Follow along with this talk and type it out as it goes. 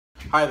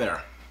Hi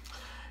there.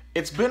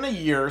 It's been a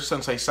year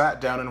since I sat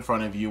down in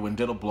front of you and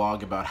did a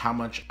blog about how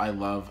much I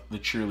love the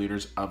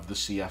cheerleaders of the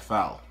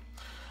CFL.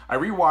 I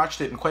rewatched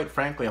it and quite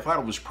frankly I thought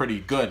it was pretty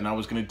good, and I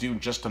was going to do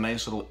just a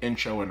nice little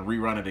intro and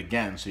rerun it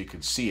again so you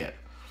could see it.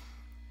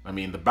 I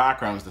mean, the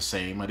background's the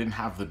same. I didn't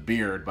have the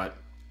beard, but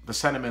the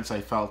sentiments I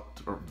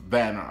felt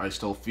then I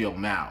still feel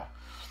now.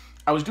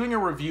 I was doing a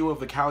review of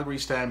the Calgary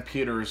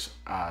Stampeders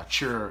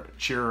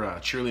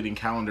cheerleading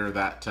calendar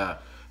that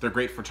their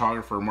great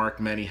photographer Mark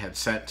Many had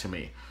sent to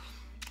me.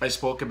 I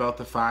spoke about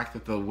the fact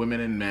that the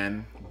women and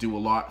men do a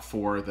lot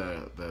for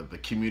the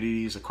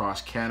communities across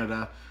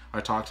Canada.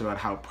 I talked about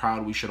how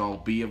proud we should all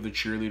be of the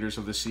cheerleaders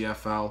of the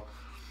CFL.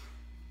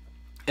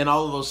 And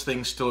all of those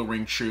things still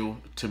ring true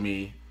to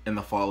me in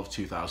the fall of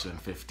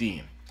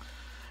 2015.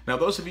 Now,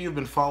 those of you who've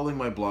been following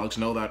my blogs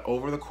know that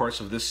over the course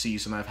of this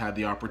season, I've had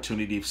the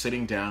opportunity of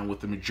sitting down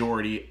with the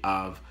majority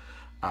of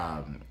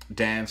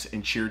dance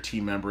and cheer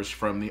team members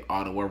from the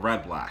Ottawa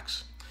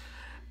REDBLACKS.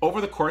 Over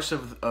the course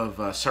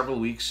of several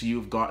weeks,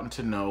 you've gotten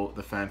to know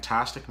the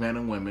fantastic men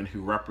and women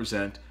who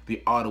represent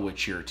the Ottawa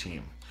cheer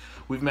team.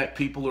 We've met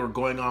people who are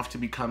going off to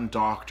become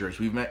doctors.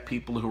 We've met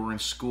people who are in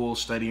school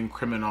studying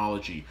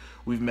criminology.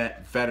 We've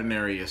met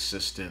veterinary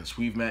assistants.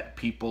 We've met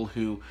people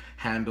who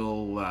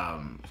handle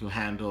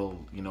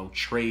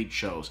trade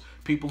shows.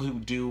 People who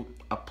do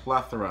a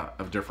plethora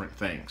of different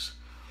things.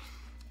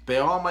 They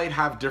all might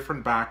have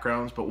different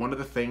backgrounds, but one of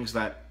the things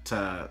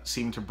that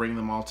seem to bring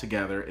them all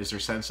together is their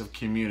sense of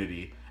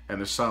community and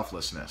their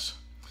selflessness.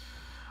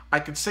 I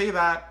could say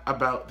that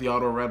about the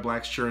Ottawa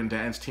REDBLACKS cheer and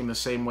dance team the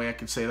same way I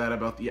could say that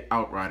about the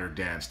Outrider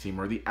dance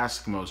team, or the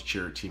Eskimos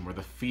cheer team, or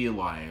the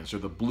Felines, or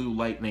the Blue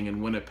Lightning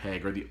in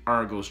Winnipeg, or the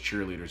Argos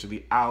cheerleaders, or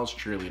the Owls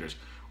cheerleaders,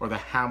 or the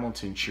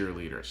Hamilton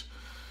cheerleaders.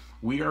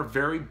 We are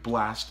very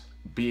blessed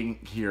being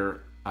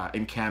here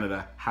in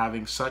Canada,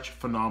 having such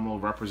phenomenal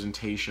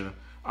representation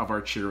of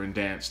our cheer and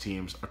dance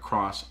teams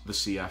across the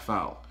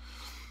CFL.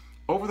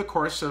 Over the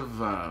course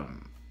of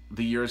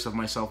the years of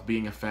myself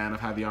being a fan, I've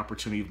had the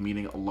opportunity of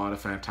meeting a lot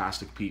of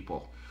fantastic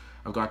people.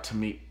 I've got to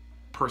meet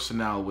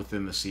personnel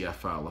within the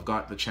CFL. I've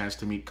got the chance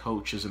to meet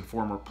coaches and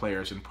former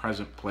players and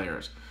present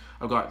players.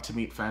 I've gotten to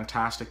meet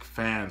fantastic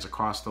fans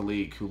across the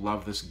league who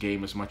love this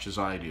game as much as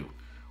I do,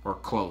 or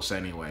close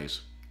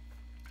anyways.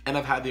 And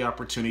I've had the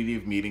opportunity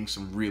of meeting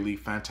some really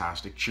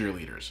fantastic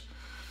cheerleaders.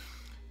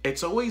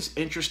 It's always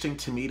interesting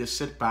to me to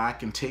sit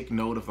back and take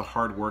note of the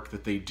hard work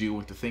that they do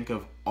and to think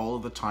of all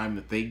of the time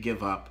that they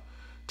give up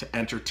to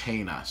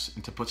entertain us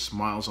and to put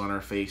smiles on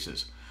our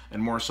faces,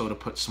 and more so to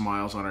put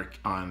smiles on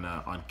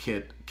our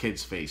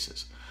kids'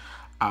 faces.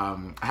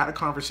 I had a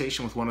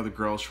conversation with one of the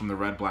girls from the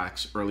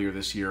REDBLACKS earlier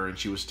this year, and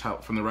she was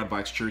from the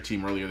REDBLACKS cheer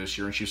team earlier this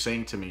year, and she was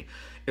saying to me,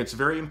 it's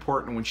very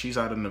important when she's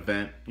at an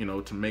event,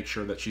 to make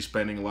sure that she's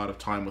spending a lot of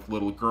time with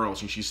little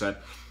girls. And she said,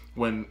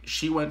 when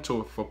she went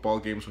to football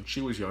games when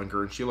she was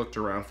younger and she looked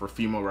around for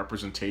female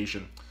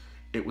representation,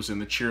 it was in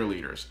the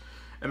cheerleaders.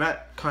 And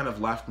that kind of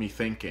left me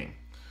thinking.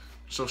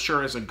 So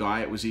sure, as a guy,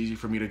 it was easy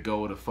for me to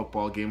go to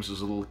football games as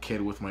a little kid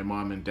with my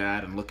mom and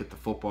dad and look at the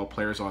football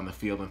players on the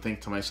field and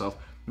think to myself,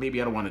 maybe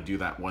I don't want to do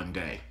that one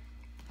day.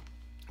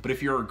 But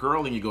if you're a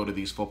girl and you go to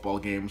these football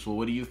games, well,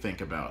 what do you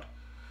think about?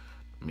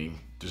 I mean,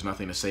 there's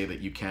nothing to say that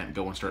you can't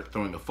go and start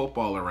throwing a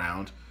football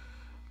around,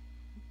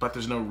 but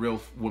there's no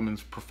real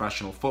women's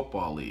professional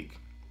football league.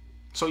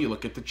 So you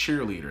look at the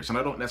cheerleaders, and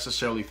I don't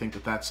necessarily think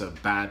that that's a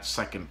bad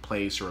second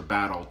place or a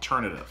bad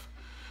alternative.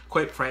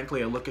 Quite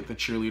frankly, I look at the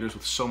cheerleaders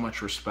with so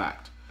much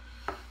respect.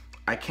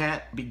 I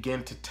can't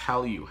begin to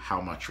tell you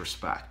how much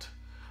respect.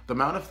 The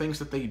amount of things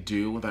that they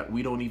do that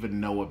we don't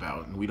even know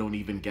about and we don't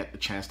even get the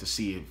chance to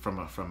see from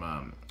a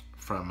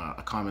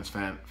common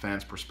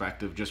fan's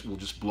perspective will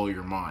just blow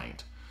your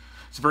mind.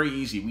 It's very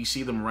easy. We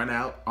see them run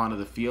out onto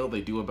the field.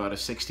 They do about a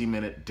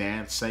 60-minute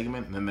dance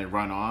segment, and then they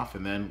run off,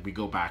 and then we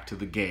go back to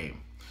the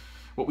game.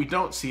 What we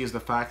don't see is the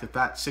fact that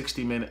that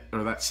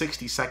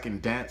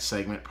 60-second dance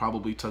segment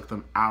probably took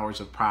them hours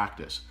of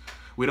practice.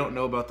 We don't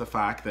know about the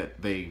fact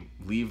that they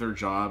leave their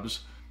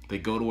jobs, they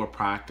go to a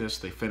practice,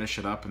 they finish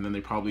it up, and then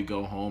they probably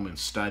go home and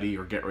study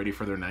or get ready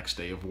for their next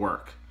day of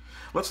work.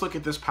 Let's look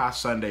at this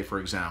past Sunday, for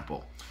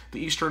example.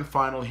 The Eastern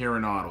Final here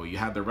in Ottawa. You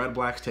had the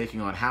REDBLACKS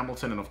taking on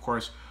Hamilton, and of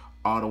course,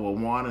 Ottawa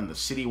won, and the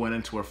city went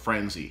into a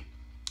frenzy.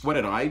 What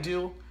did I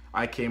do?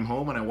 I came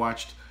home and I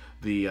watched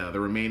the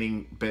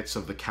remaining bits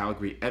of the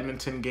Calgary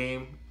Edmonton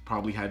game,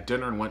 probably had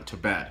dinner and went to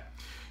bed.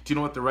 Do you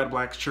know what the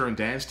REDBLACKS cheer and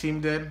dance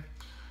team did?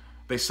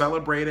 They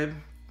celebrated,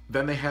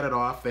 then they headed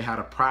off. They had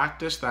a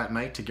practice that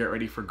night to get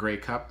ready for Grey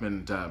Cup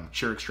and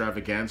cheer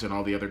extravaganza and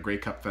all the other Grey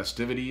Cup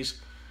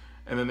festivities,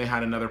 and then they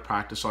had another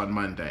practice on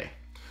Monday.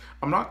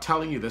 I'm not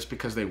telling you this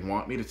because they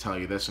want me to tell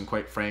you this, and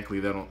quite frankly,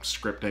 they don't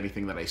script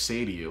anything that I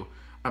say to you.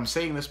 I'm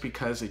saying this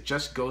because it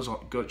just goes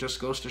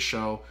to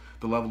show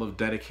the level of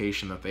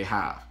dedication that they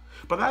have.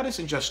 But that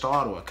isn't just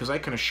Ottawa, because I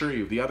can assure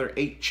you the other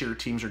 8 cheer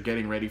teams are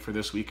getting ready for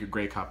this week of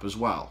Grey Cup as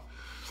well.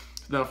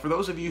 Now, for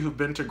those of you who've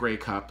been to Grey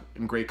Cup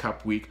and Grey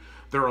Cup week,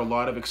 there are a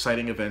lot of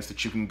exciting events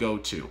that you can go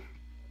to.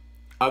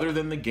 Other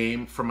than the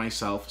game, for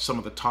myself, some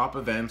of the top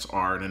events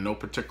are, and in no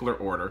particular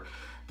order,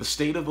 the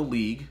State of the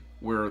League,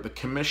 where the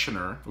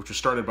commissioner, which was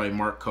started by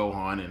Mark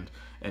Cohen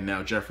and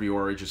now Jeffrey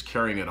Orridge is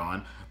carrying it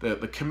on,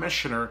 the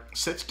commissioner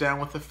sits down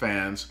with the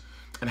fans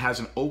and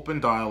has an open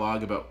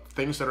dialogue about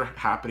things that are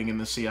happening in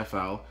the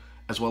CFL,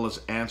 as well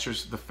as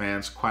answers the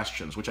fans'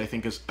 questions, which I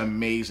think is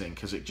amazing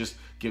because it just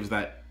gives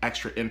that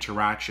extra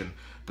interaction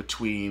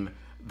between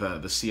the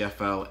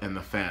CFL and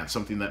the fans,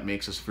 something that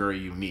makes us very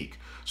unique.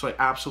 So I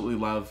absolutely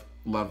love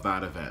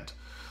that event.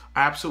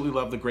 I absolutely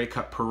love the Grey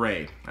Cup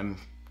Parade, and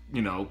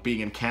you know,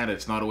 being in Canada,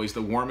 it's not always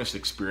the warmest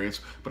experience,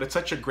 but it's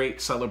such a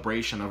great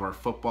celebration of our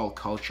football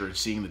culture and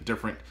seeing the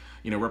different,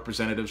 you know,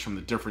 representatives from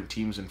the different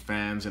teams and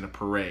fans in a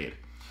parade.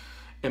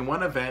 And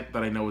one event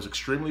that I know is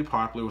extremely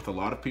popular with a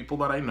lot of people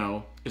that I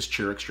know is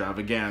Cheer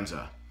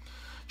Extravaganza.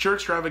 Cheer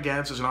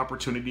Extravaganza is an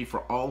opportunity for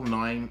all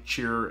 9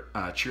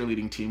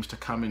 cheerleading teams to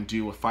come and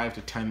do a 5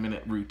 to 10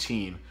 minute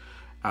routine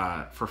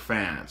for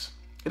fans.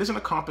 It isn't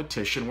a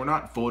competition. We're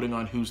not voting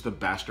on who's the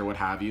best or what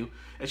have you.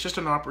 It's just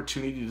an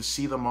opportunity to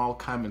see them all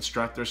come and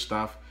strut their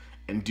stuff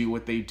and do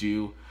what they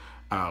do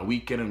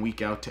week in and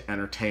week out to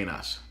entertain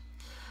us.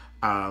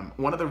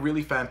 One of the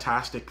really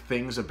fantastic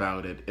things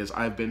about it is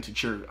I've been to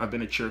cheer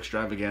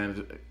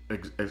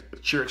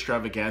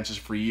extravaganzas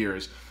for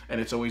years, and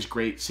it's always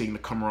great seeing the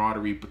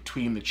camaraderie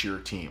between the cheer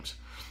teams.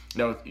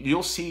 Now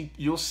you'll see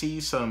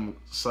some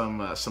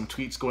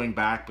tweets going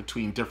back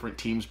between different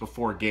teams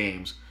before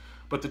games.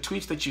 But the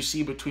tweets that you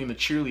see between the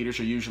cheerleaders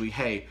are usually,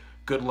 hey,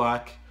 good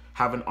luck,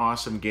 have an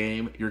awesome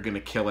game, you're going to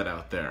kill it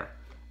out there.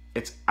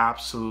 It's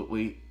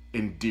absolutely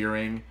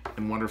endearing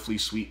and wonderfully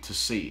sweet to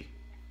see.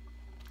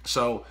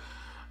 So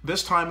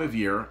this time of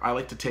year, I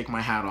like to take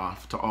my hat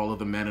off to all of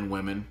the men and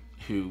women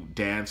who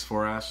dance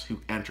for us,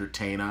 who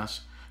entertain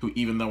us, who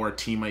even though our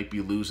team might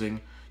be losing,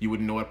 you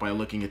would know it by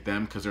looking at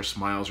them because their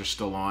smiles are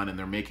still on and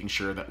they're making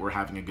sure that we're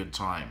having a good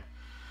time.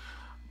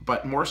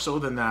 But more so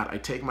than that, I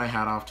take my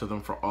hat off to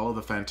them for all of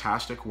the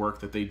fantastic work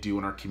that they do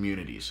in our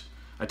communities.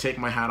 I take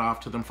my hat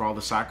off to them for all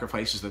the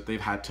sacrifices that they've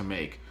had to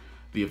make,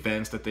 the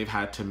events that they've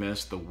had to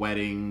miss, the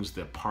weddings,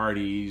 the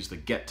parties, the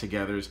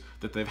get-togethers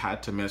that they've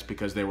had to miss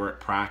because they were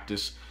at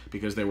practice,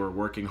 because they were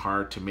working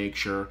hard to make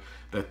sure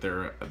that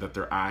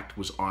their act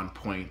was on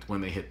point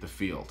when they hit the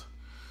field.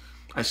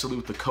 I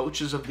salute the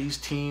coaches of these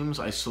teams.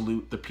 I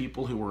salute the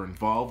people who are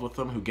involved with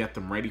them, who get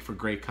them ready for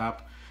Grey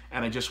Cup.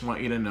 And I just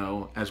want you to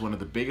know, as one of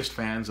the biggest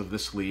fans of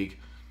this league,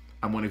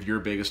 I'm one of your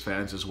biggest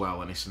fans as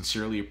well, and I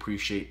sincerely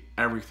appreciate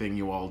everything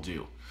you all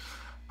do.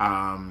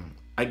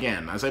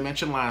 Again, as I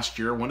mentioned last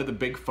year, one of the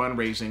big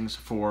fundraisings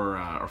for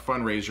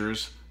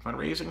fundraisers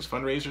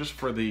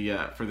for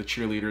the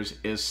cheerleaders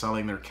is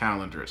selling their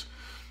calendars.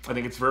 I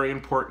think it's very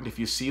important if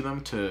you see them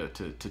to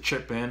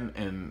chip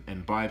in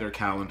and buy their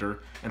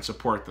calendar and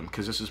support them,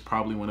 because this is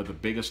probably one of the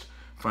biggest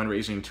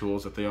fundraising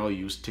tools that they all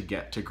use to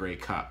get to Grey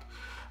Cup.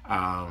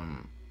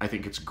 I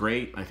think it's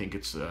great. I think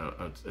it's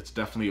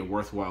definitely a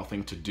worthwhile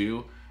thing to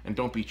do. And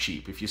don't be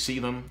cheap. If you see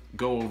them,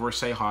 go over,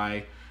 say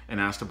hi, and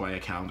ask to buy a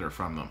calendar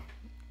from them.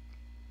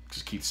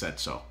 Because Keith said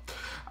so.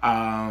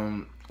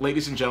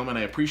 Ladies and gentlemen,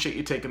 I appreciate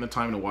you taking the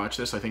time to watch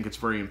this. I think it's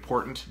very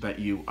important that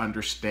you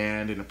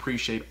understand and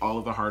appreciate all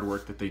of the hard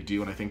work that they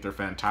do, and I think they're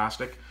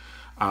fantastic.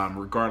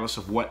 Regardless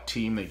of what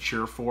team they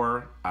cheer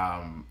for,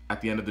 at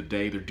the end of the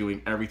day, they're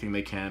doing everything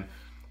they can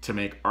to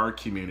make our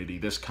community,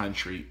 this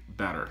country,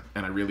 better,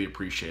 and I really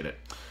appreciate it.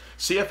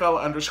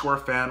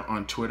 CFL_fan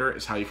on Twitter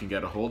is how you can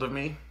get a hold of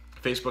me.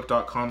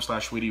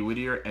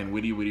 Facebook.com/WhittyWhittier and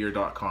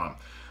WhittyWhittier.com.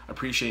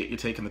 Appreciate you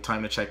taking the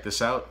time to check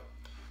this out,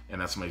 and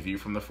that's my view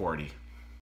from the 40.